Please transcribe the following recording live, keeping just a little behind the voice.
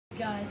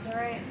guys,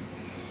 alright?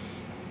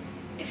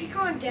 If you go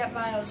on Dat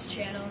Bio's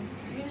channel,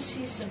 you're gonna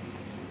see some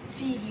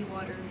Figi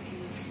water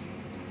reviews.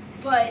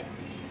 But,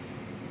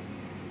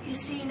 you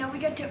see, now we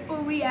got the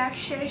early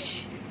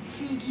access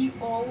Figi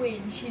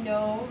Orange, you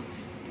know?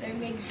 They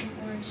made some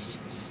orange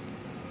juice.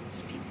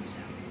 Let's peep this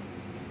out.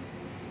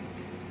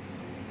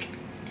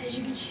 As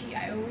you can see,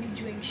 I already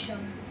drank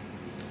some.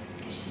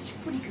 Because it's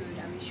pretty good,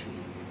 obviously.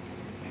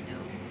 No,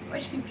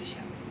 let's peep this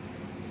out.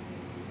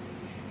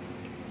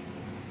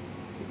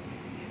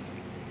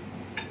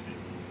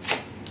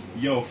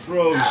 Yo,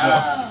 froze.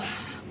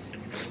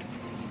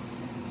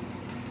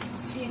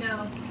 See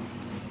now,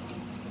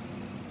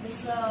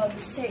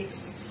 this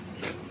taste.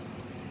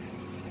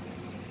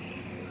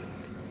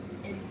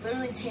 It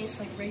literally tastes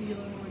like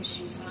regular orange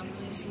juice. I don't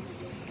really see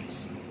the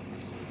difference.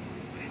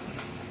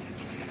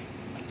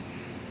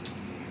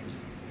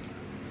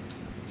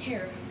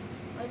 Here,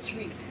 let's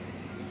read.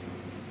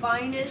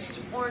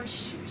 Finest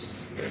orange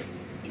juice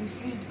in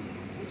Figi.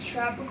 The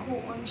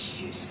tropical orange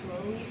juice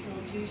slowly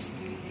filters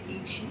through the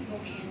ancient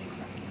volcanic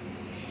rock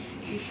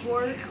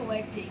before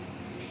collecting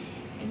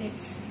in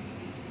its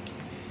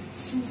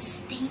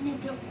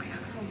sustainable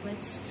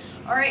outlets.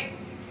 Alright,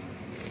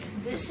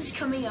 this is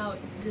coming out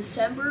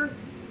December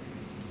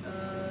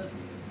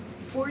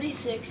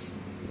 46th,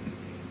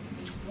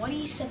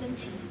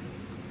 2017.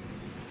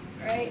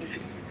 Alright? There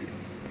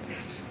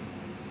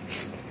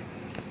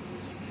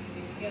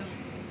you go.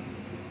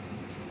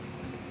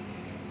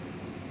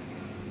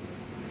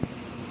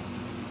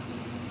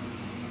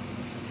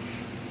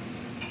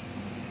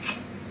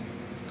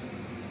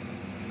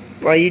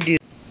 Why you do?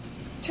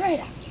 Try it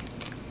out.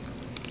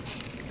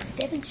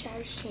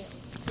 Devonshire's channel.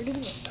 We're doing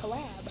a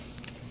collab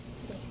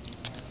today.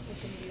 We're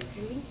going to be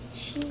reviewing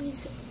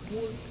cheese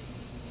wood.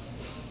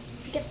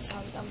 Forget the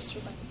sound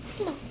dumpster, but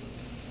you know,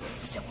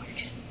 it still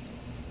works.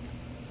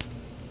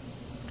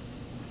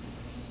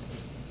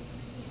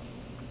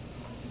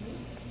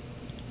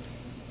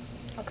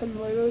 I can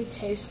literally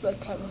taste the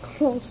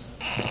chemicals.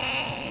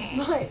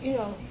 But, you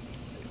know,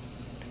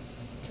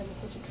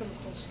 chemicals are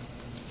chemicals.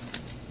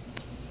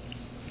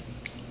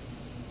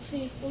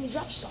 See, when you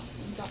drop salt,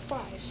 you got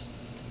fries.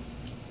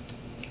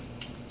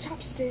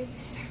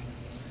 Chopsticks.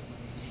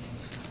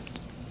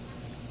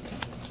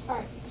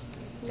 Alright,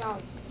 now.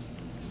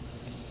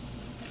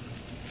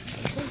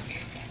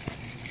 Drink.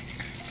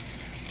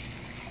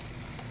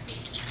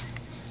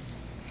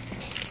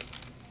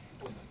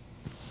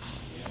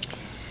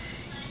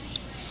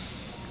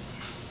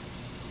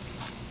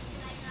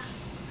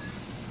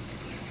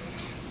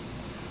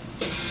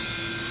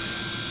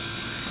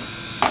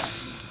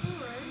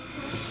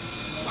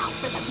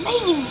 For the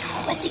main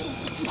cuisine.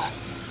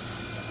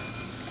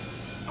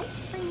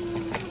 Ice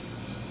cream.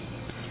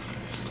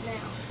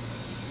 Now,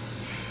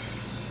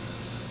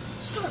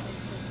 strawberry,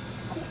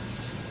 of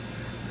course.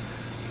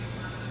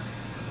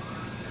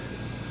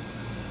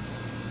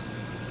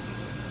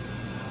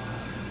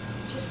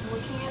 Just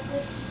looking at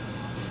this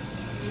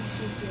makes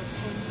me feel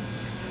 10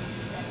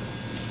 times better.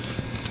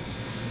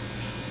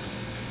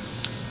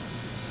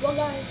 Well,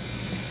 guys,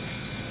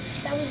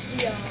 that was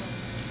the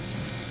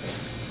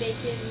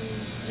bacon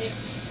dip,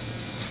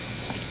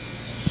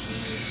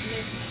 cheese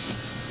dip.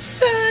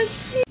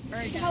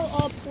 Alright, how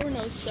all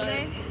pornos start.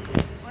 Today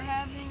we're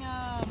having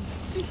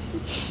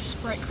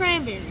Sprite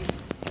Cranberry.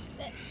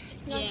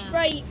 It's not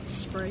Sprite.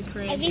 Sprite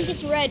Cranberry. I think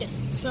it's red.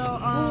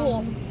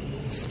 So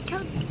stick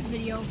out the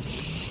video.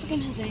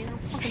 Fucking Zane, I'll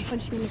fucking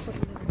punch you in the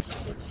fucking nose.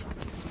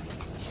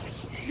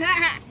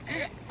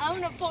 I'm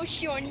gonna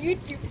post you on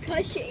YouTube,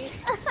 cushing.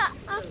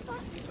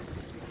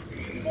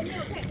 But no,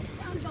 okay,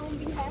 I'm gonna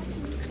be happy.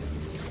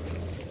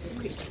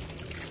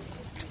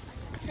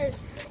 Hey,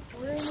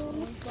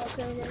 ruining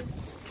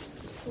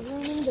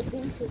the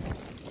basics.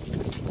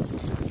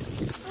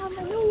 Oh,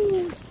 my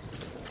nose.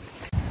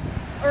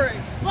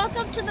 Alright.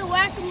 Welcome to the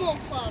Whack-A-Mole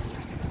Club.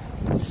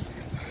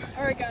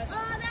 Alright, guys.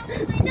 Oh, that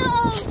was my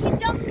nose. You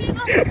dumped me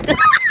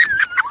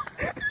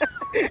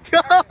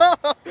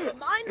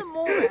Mind the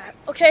mole rat.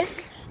 Okay,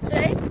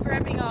 today we're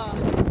having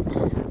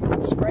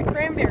Sprite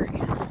Cranberry.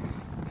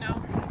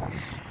 Now,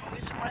 I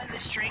always wanted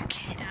this drink.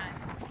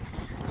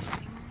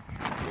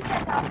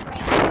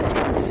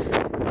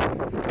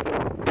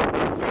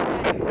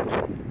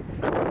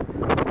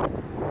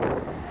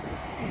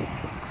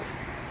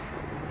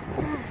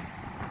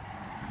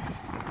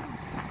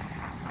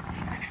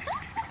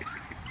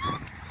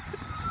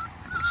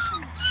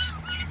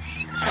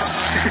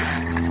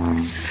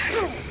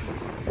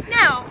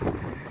 Now,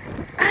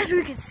 as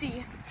we can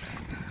see,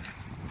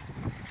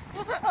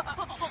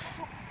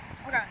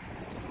 okay,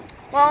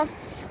 well,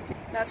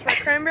 that's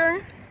Sprite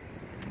Cranberry.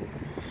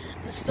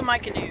 This is the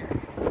McNugget.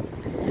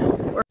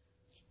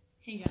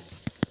 Hey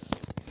guys,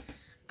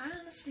 I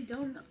honestly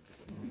don't know.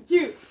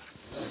 Dude,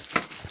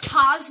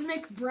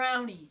 cosmic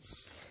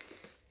brownies.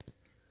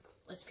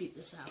 Let's peep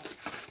this out.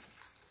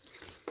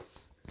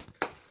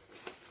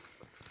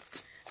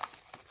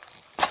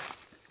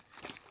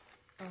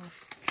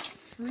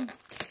 Freak.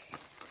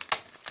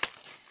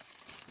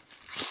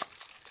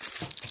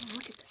 Oh,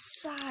 look at the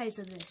size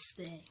of this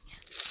thing.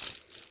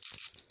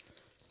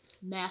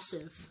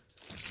 massive.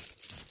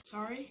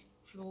 Sorry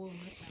for the little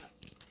mishap.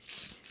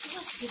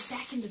 Let's get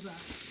back into the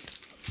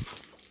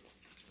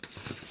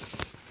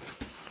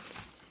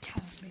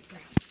cosmic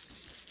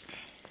brownies.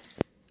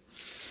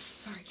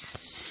 Alright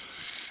guys,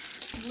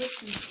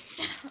 listen.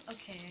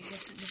 Okay, I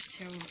guess it just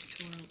tore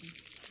open.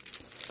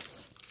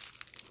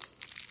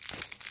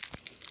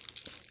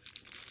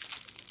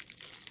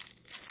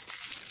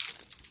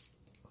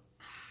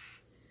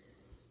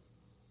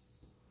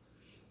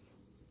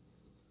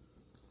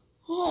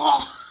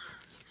 Oh!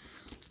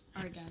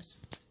 Alright guys,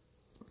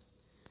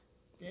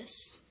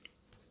 this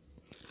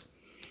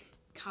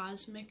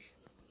cosmic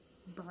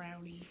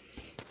brownie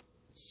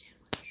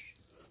sandwich.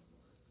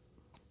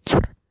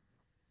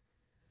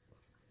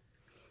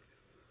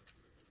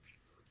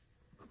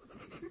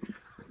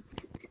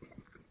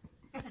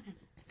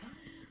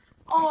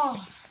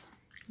 Oh,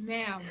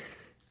 man.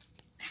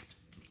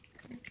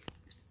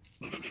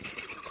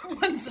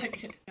 1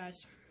 second.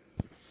 Guys,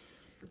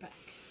 we're back.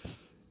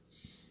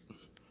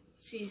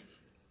 See,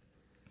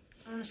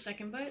 on a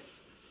second bite,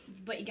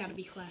 but you gotta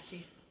be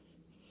classy.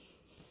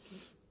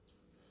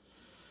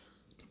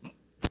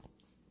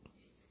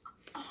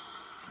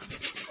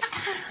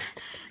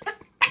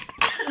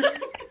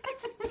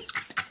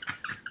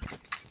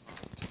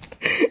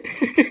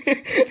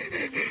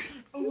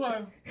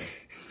 Wow.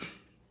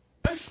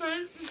 I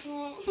said it's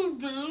so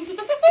good.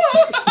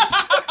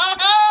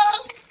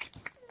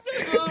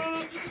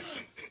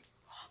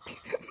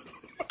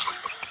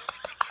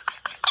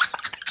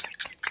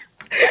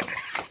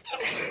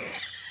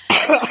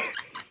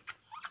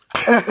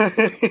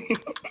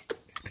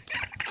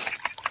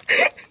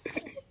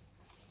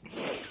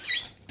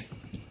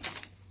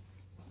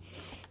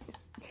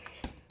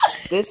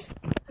 This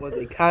was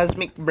a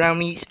cosmic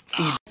brownies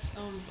feed.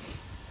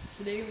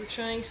 Today we're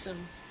trying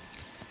some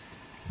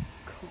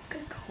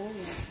Coca-Cola.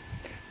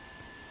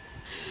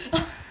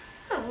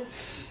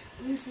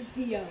 This is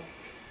the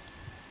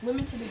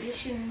limited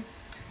edition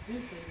blue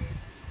flavor.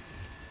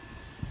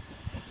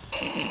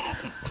 Yeah,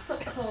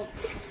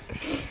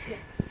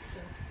 so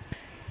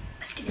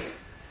let's get it.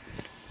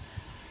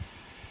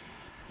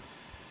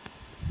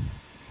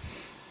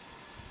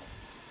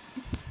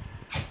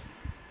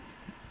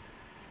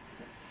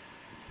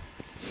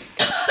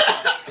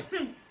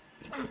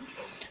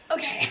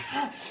 Okay.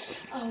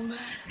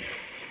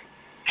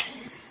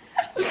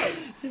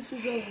 This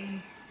is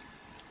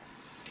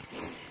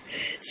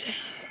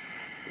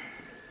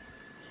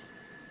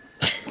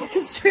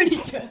it's pretty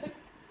good.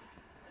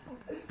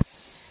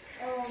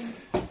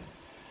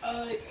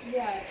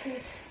 Yeah,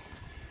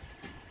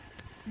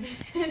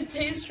 it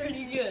tastes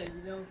pretty good,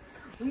 you know.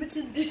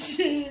 Limited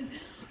edition.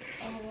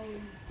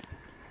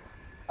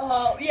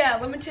 Yeah,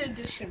 limited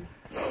edition.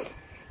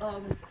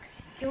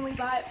 Can only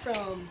buy it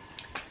from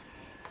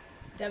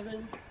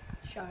Devon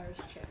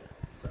Shire's channel.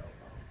 So,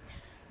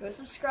 go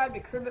subscribe to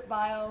Cribbit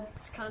Bio.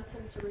 His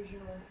content's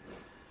original.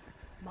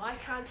 My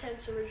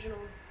content's original.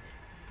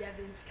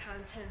 Devon's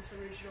content's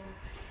original.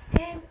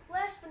 And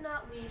last but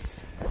not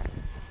least,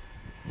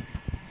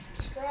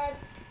 subscribe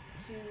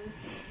to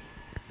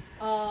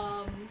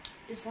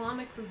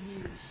Islamic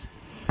reviews.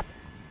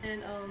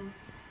 And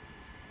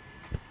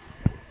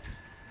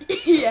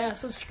yeah,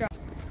 subscribe.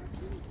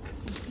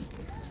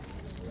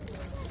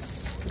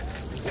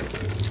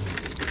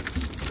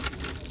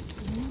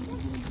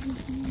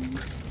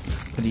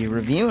 What are you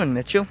reviewing,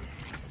 Mitchell?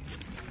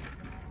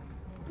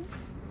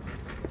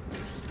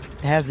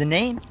 It has a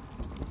name.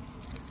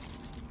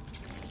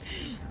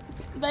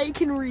 That you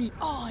can read.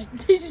 Oh,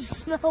 did you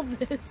smell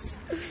this?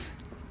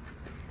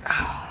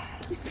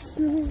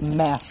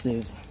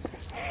 Massive.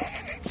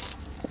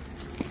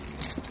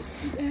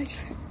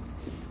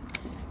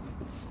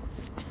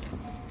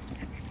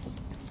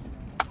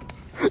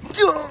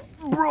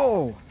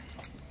 Bro!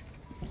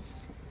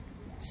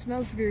 It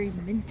smells very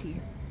minty.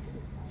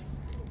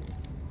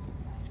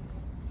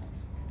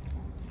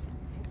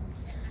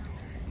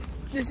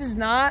 This is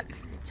not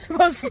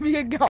supposed to be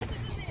a gum.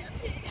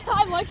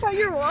 I like how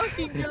you're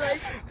walking. You're like,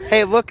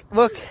 Hey, look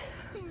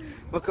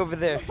over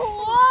there.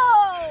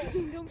 whoa!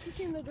 Zane, don't kick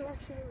in the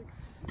direction.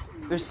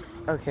 There's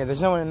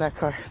no one in that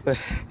car, but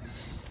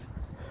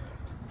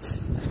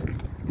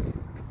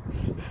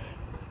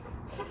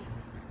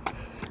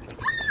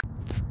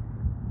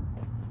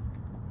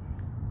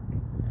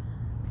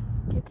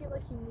Kick it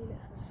like you mean it,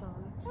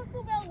 Hassan.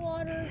 Taco Bell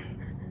water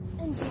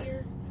and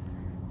beer,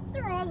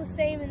 they're all the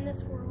same in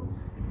this world.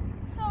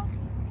 So,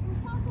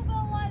 when Taco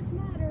Bell lives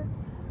matter,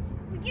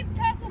 we give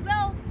Taco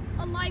Bell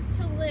a life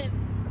to live.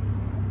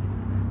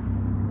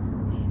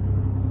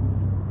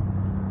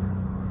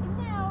 And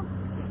now,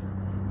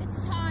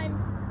 it's time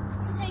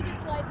to take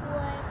its life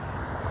away.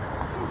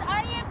 Because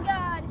I am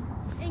God,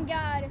 and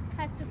God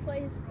has to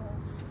play his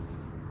roles.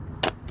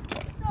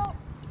 So,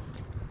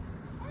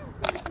 I don't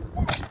think it's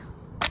best.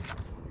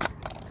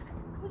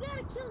 We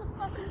gotta kill the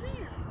fucking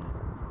bear.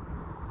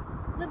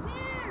 The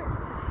bear!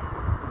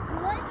 You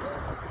like it?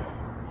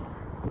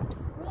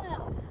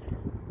 Well,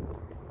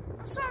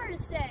 I'm sorry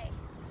to say,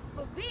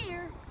 but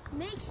beer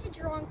may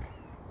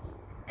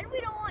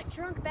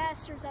drunk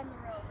bastards on the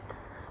road.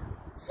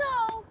 So,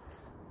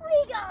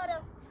 we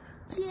gotta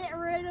get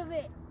rid of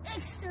it.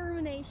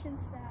 Extermination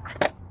style.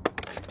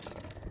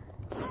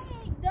 I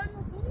ain't done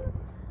with you.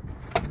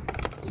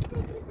 You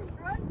think you can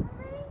run from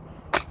me?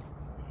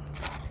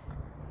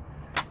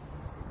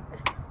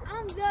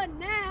 I'm done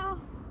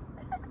now.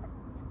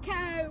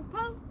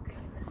 Cowpoke.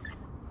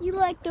 You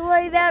like the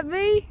way that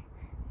be?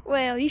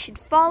 Well, you should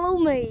follow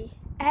me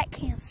at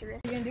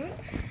Cancerous. You gonna do it?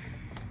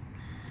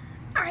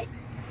 Alright,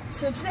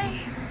 so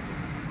today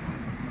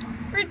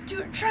we're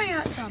trying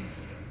out some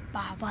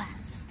Baja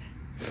Blast.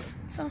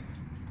 Some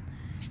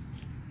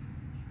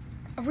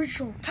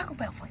original Taco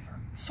Bell flavor.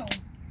 So,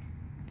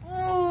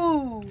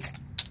 ooh,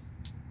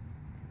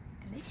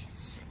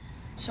 delicious.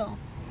 So,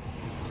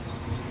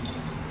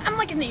 I'm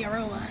liking the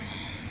aroma.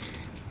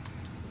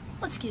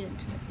 Let's get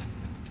into it.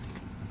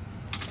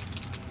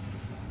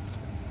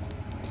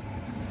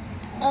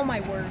 Oh my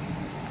word.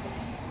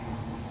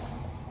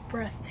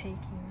 Breathtaking.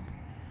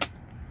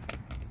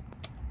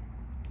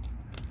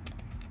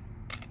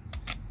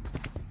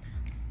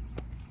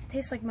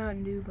 Tastes like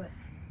Mountain Dew, but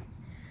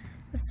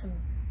with some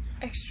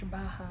extra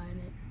Baja in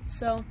it.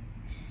 So,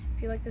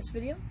 if you like this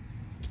video,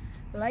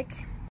 like.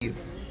 Hey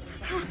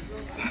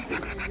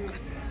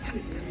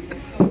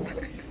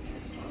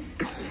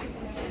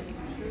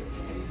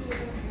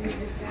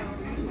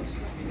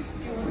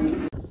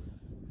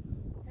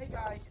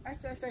guys,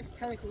 XXX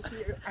Tentacles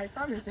here. I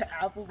found this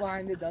apple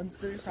behind the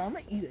dumpster, so I'm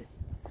gonna eat it.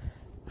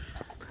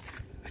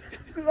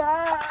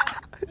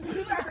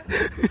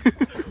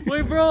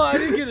 Wait, bro, I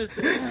didn't get a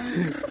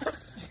second.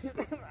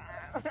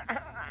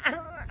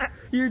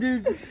 Here,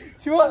 dude,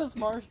 chew on this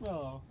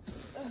marshmallow.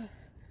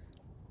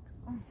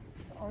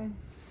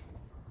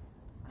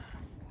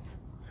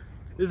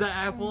 Is that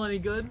apple any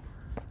good?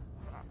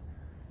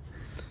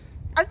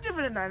 I'd give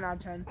it a 9 out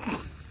of 10.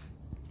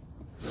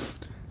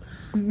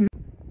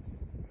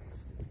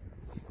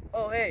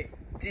 Oh hey,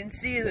 didn't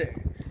see you there.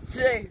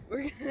 Today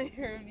we're gonna be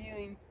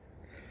reviewing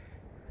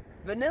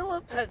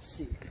vanilla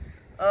Pepsi.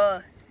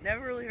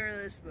 Never really heard of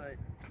this, but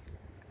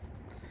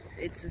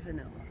it's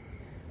vanilla.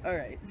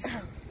 Alright, so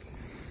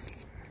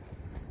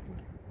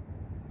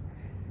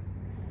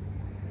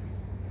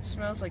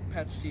smells like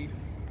Pepsi.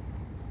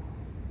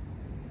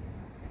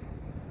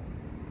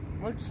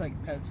 Looks like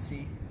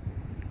Pepsi.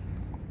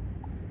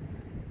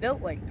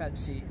 Built like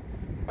Pepsi.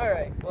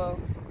 Alright, well,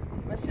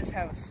 let's just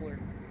have a slurp.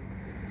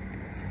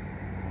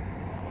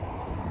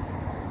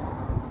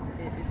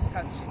 It's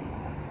Pepsi.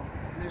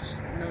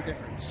 There's no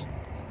difference.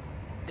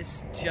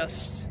 It's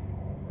just,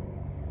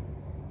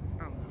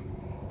 I don't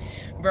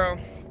know. Bro,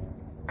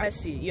 I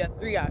see. You have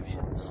 3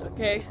 options,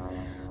 okay?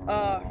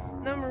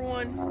 Number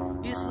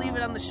 1, you just leave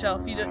it on the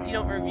shelf. You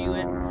don't review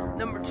it.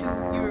 Number 2,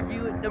 you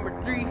review it. Number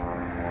 3,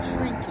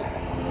 drink it.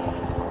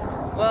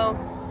 Well,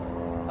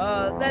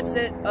 that's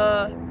it.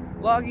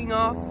 Logging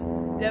off.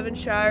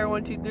 Devonshire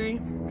 123.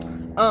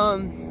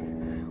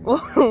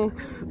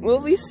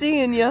 We'll be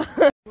seeing ya.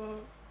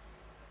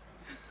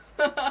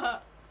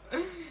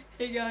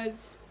 Hey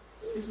guys,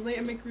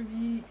 Islamic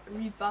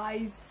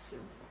Revise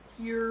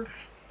here,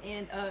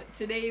 and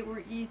today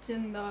we're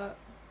eating the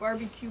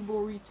barbecue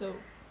burrito.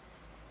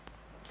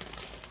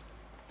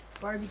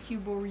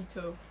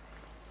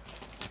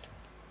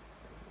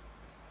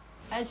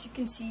 As you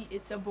can see,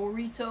 it's a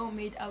burrito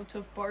made out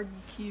of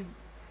barbecue.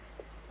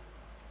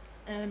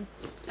 And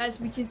as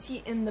we can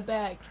see in the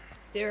bag,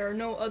 there are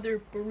no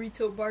other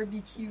burrito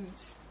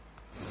barbecues.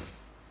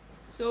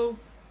 So,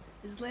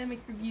 Islamic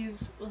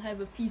Reviews will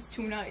have a feast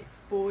tonight,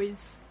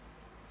 boys.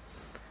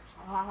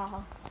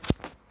 Ah.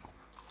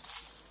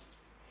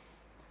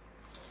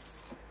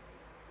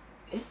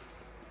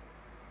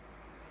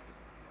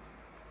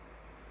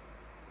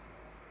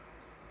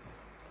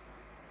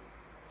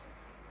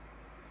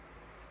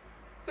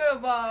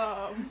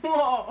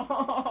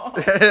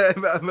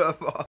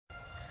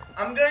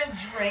 I'm gonna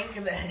drink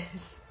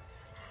this.